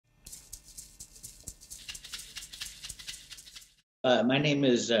My name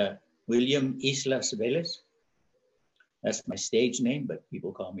is William Yslas Vélez. That's my stage name, but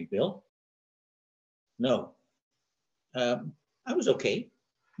people call me Bill. No, I was okay.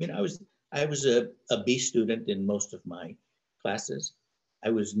 I was a B student in most of my classes. I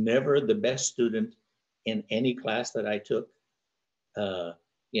was never the best student in any class that I took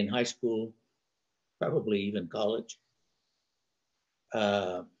in high school, probably even college.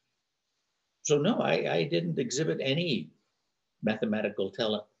 So no, I didn't exhibit any mathematical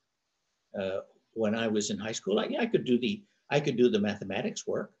talent when I was in high school. I could do the mathematics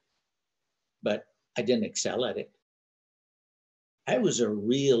work, but I didn't excel at it. I was a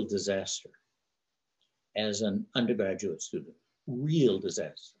real disaster as an undergraduate student, real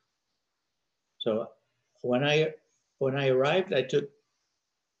disaster. So when I arrived, I took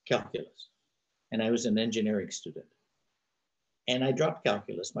calculus, and I was an engineering student. And I dropped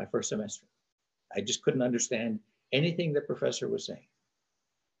calculus my first semester. I just couldn't understand anything the professor was saying.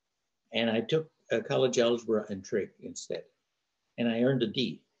 And I took college algebra and trig instead. And I earned a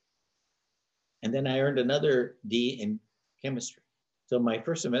D. And then I earned another D in chemistry. So my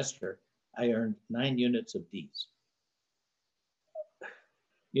first semester, I earned 9 units of Ds.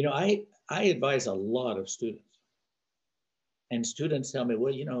 I advise a lot of students. And students tell me,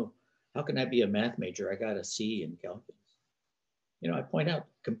 well, how can I be a math major? I got a C in calculus. I point out,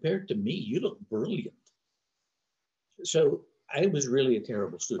 compared to me, you look brilliant. So I was really a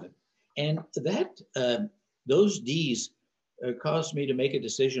terrible student. And those D's caused me to make a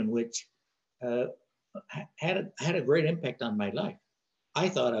decision which had a great impact on my life. I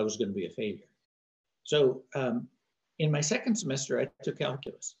thought I was going to be a failure. So in my second semester, I took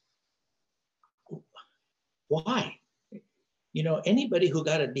calculus. Why? Anybody who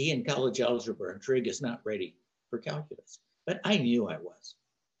got a D in college algebra and trig is not ready for calculus. But I knew I was.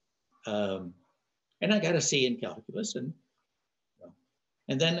 And I got a C in calculus. And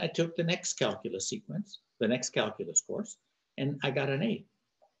then I took the next calculus sequence, the next calculus course, and I got an A.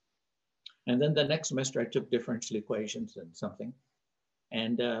 And then the next semester, I took differential equations and something.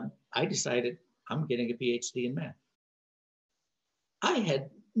 And I decided I'm getting a PhD in math. I had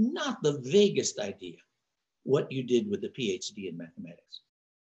not the vaguest idea what you did with a PhD in mathematics.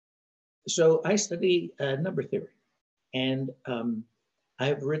 So I study number theory. And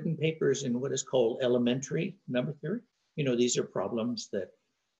I've written papers in what is called elementary number theory. These are problems that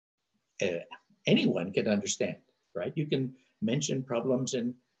anyone can understand, right? You can mention problems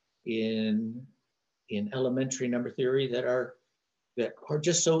in elementary number theory that are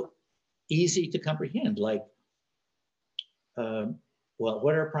just so easy to comprehend, like,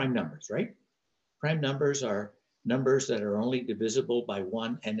 what are prime numbers, right? Prime numbers are numbers that are only divisible by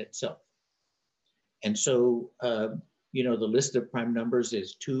 1 and itself. And so, the list of prime numbers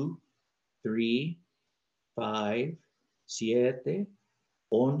is 2, 3, 5, 7,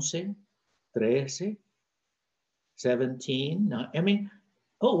 11, 13, 17.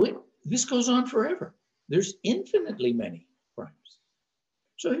 This goes on forever. There's infinitely many primes.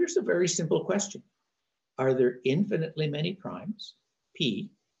 So here's a very simple question. Are there infinitely many primes,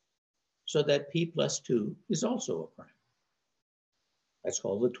 P, so that P plus 2 is also a prime? That's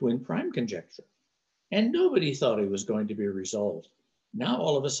called the twin prime conjecture. And nobody thought it was going to be resolved. Now,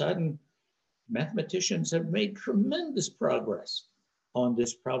 all of a sudden, mathematicians have made tremendous progress on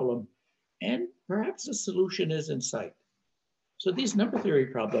this problem, and perhaps a solution is in sight. So these number theory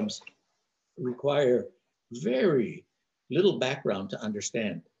problems require very little background to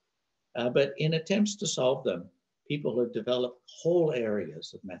understand. But in attempts to solve them, people have developed whole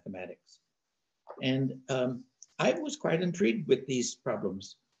areas of mathematics. And I was quite intrigued with these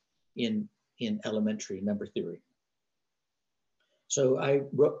problems in elementary number theory. So I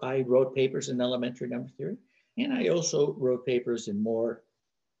wrote papers in elementary number theory, and I also wrote papers in more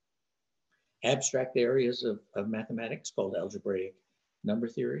abstract areas of mathematics called algebraic number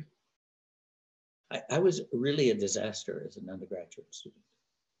theory. I was really a disaster as an undergraduate student.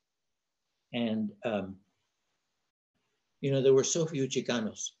 And, there were so few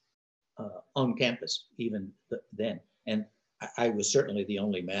Chicanos on campus even then. And I was certainly the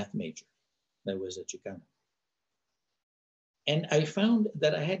only math major that was a Chicano. And I found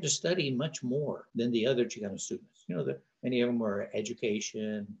that I had to study much more than the other Chicano students. Many of them were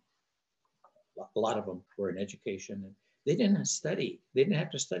education. A lot of them were in education. And they didn't have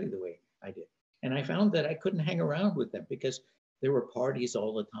to study the way I did. And I found that I couldn't hang around with them because there were parties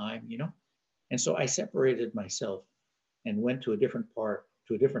all the time, And so I separated myself and went to a different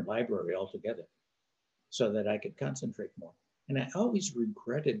library altogether so that I could concentrate more. And I always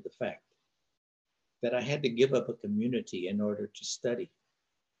regretted the fact that I had to give up a community in order to study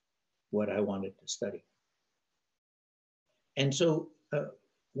what I wanted to study. And so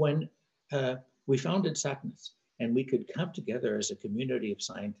when we founded SACNAS and we could come together as a community of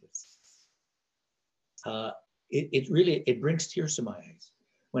scientists, it brings tears to my eyes.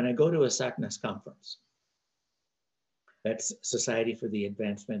 When I go to a SACNAS conference, that's Society for the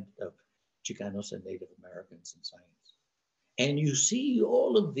Advancement of Chicanos and Native Americans in Science, and you see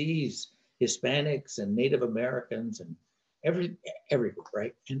all of these Hispanics and Native Americans and everywhere,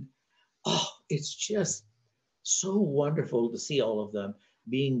 right? And oh, it's just so wonderful to see all of them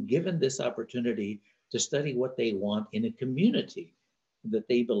being given this opportunity to study what they want in a community that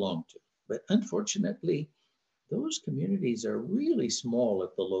they belong to. But unfortunately, those communities are really small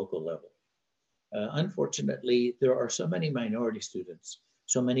at the local level. Unfortunately, there are so many minority students,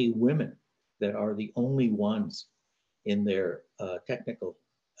 so many women that are the only ones in their technical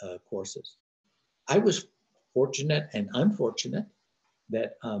courses. I was fortunate and unfortunate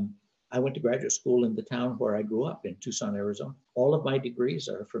that I went to graduate school in the town where I grew up in Tucson, Arizona. All of my degrees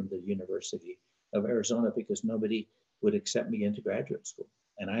are from the University of Arizona because nobody would accept me into graduate school.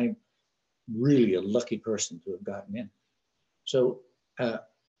 And I'm really a lucky person to have gotten in. So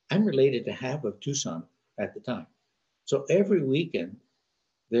I'm related to half of Tucson at the time. So every weekend,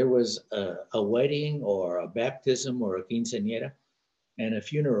 there was a wedding or a baptism or a quinceañera and a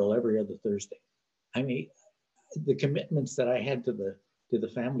funeral every other Thursday. I mean, the commitments that I had to the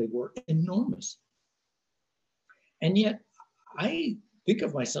family were enormous. And yet I think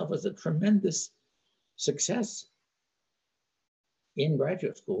of myself as a tremendous success in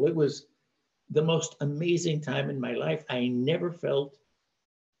graduate school. It was the most amazing time in my life. I never felt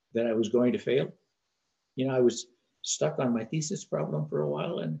that I was going to fail. You know, I was stuck on my thesis problem for a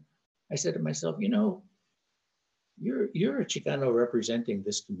while, and I said to myself, you know, you're a Chicano representing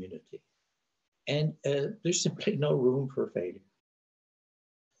this community, and there's simply no room for failure.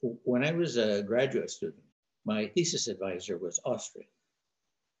 When I was a graduate student, my thesis advisor was Austrian,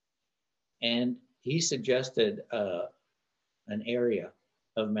 and he suggested an area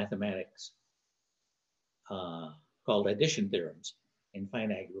of mathematics called addition theorems in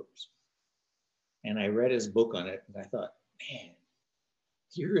finite groups. And I read his book on it, and I thought, man,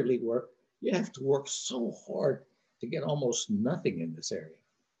 you have to work so hard to get almost nothing in this area.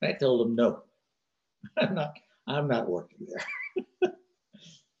 And I told him, no, I'm not working there.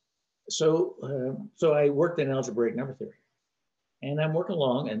 So I worked in algebraic number theory, and I'm working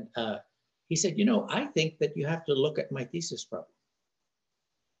along, and he said, you know, I think that you have to look at my thesis problem,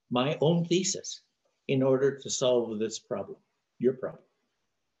 my own thesis, in order to solve this problem, your problem.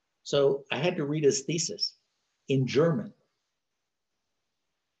 So I had to read his thesis in German.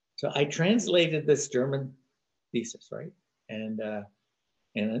 So I translated this German thesis, right? And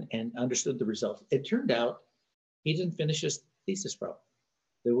understood the results. It turned out he didn't finish his thesis problem.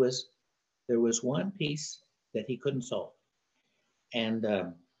 There was one piece that he couldn't solve. And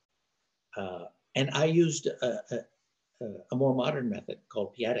I used a more modern method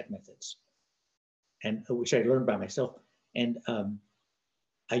called p-adic methods, and which I learned by myself. And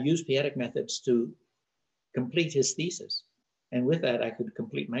I used p-adic methods to complete his thesis. And with that, I could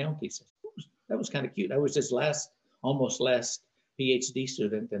complete my own thesis. That was kind of cute. I was his almost last PhD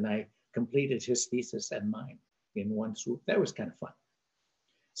student, and I completed his thesis and mine in one swoop. That was kind of fun.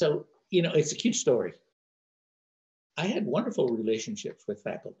 So, you know, it's a cute story. I had wonderful relationships with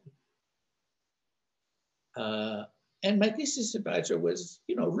faculty. And my thesis advisor was,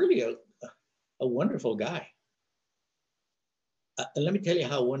 you know, really a wonderful guy. Let me tell you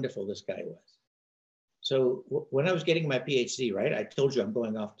how wonderful this guy was. So when I was getting my PhD, right, I told you I'm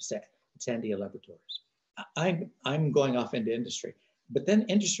going off to Sandia Laboratories. I'm going off into industry. But then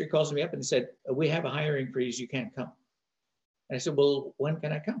industry calls me up and said, we have a hiring freeze, you can't come. And I said, well, when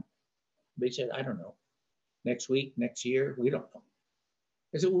can I come? They said, I don't know. Next week, next year, we don't know.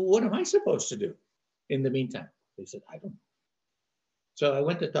 I said, well, what am I supposed to do in the meantime? They said, I don't know. So I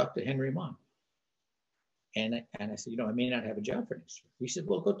went to talk to Henry Mon. And I said, you know, I may not have a job for next year. He said,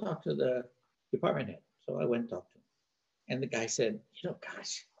 well, go talk to the department head. So I went and talked to him. And the guy said, you know,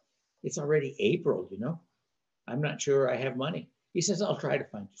 gosh, it's already April, you know. I'm not sure I have money. He says, I'll try to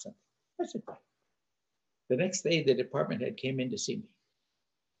find you something. I said, fine. The next day, the department head came in to see me.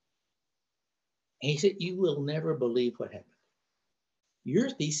 And he said, you will never believe what happened. Your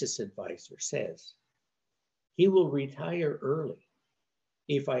thesis advisor says he will retire early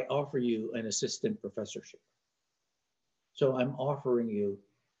if I offer you an assistant professorship. So I'm offering you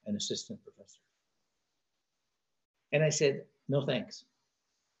an assistant professor. And I said, no, thanks.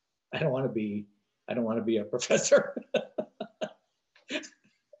 I don't want to be a professor.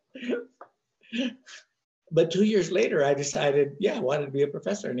 But 2 years later, I decided, yeah, I wanted to be a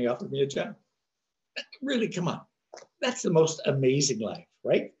professor, and he offered me a job. Really, come on. That's the most amazing life,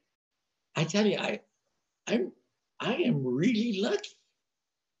 right? I tell you, I'm, I am really lucky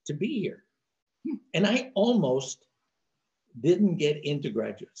to be here. And I almost didn't get into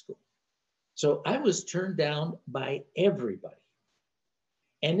graduate school. So I was turned down by everybody.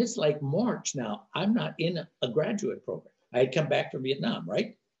 And it's like March now. I'm not in a graduate program. I had come back from Vietnam,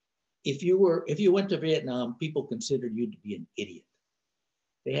 right? If you went to Vietnam, people considered you to be an idiot.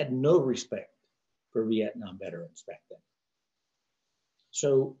 They had no respect for Vietnam veterans back then.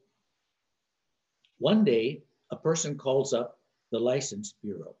 So one day, a person calls up the license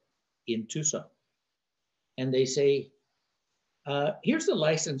bureau in Tucson, and they say, here's the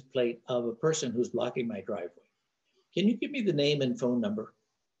license plate of a person who's blocking my driveway. Can you give me the name and phone number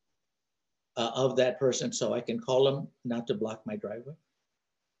of that person so I can call them not to block my driveway?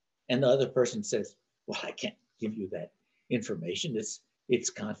 And the other person says, well, I can't give you that information. It's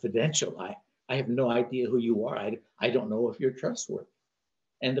confidential. I have no idea who you are. I don't know if you're trustworthy.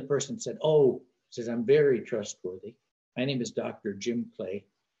 And the person said, oh, says, I'm very trustworthy. My name is Dr. Jim Clay.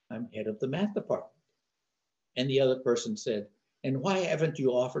 I'm head of the math department. And the other person said, and why haven't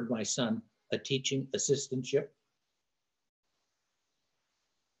you offered my son a teaching assistantship?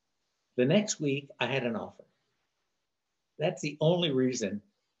 The next week, I had an offer. That's the only reason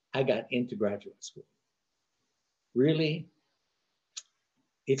I got into graduate school. Really,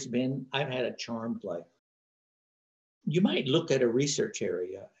 I've had a charmed life. You might look at a research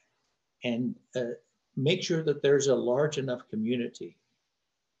area and make sure that there's a large enough community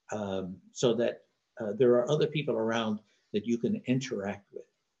so that there are other people around that you can interact with.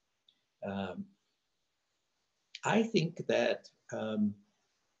 I think that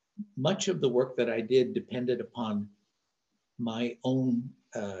much of the work that I did depended upon my own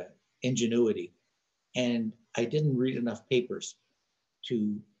ingenuity, and I didn't read enough papers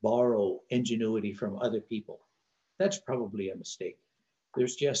to borrow ingenuity from other people. That's probably a mistake.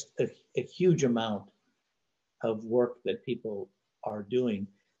 There's just a huge amount of work that people are doing,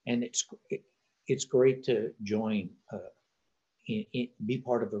 and it's great to join, be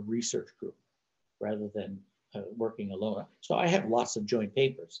part of a research group rather than working alone. So I have lots of joint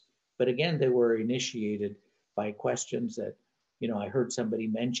papers, but again, they were initiated by questions that, I heard somebody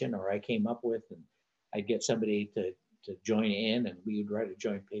mention or I came up with, and I'd get somebody to join in and we would write a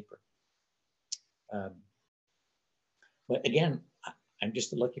joint paper. But again, I'm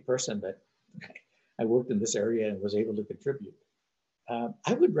just a lucky person that I worked in this area and was able to contribute.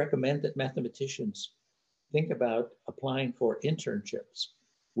 I would recommend that mathematicians think about applying for internships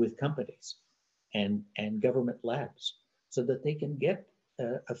with companies and government labs so that they can get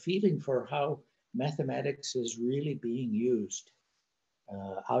a feeling for how mathematics is really being used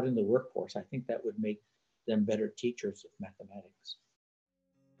out in the workforce. I think that would make them better teachers of mathematics.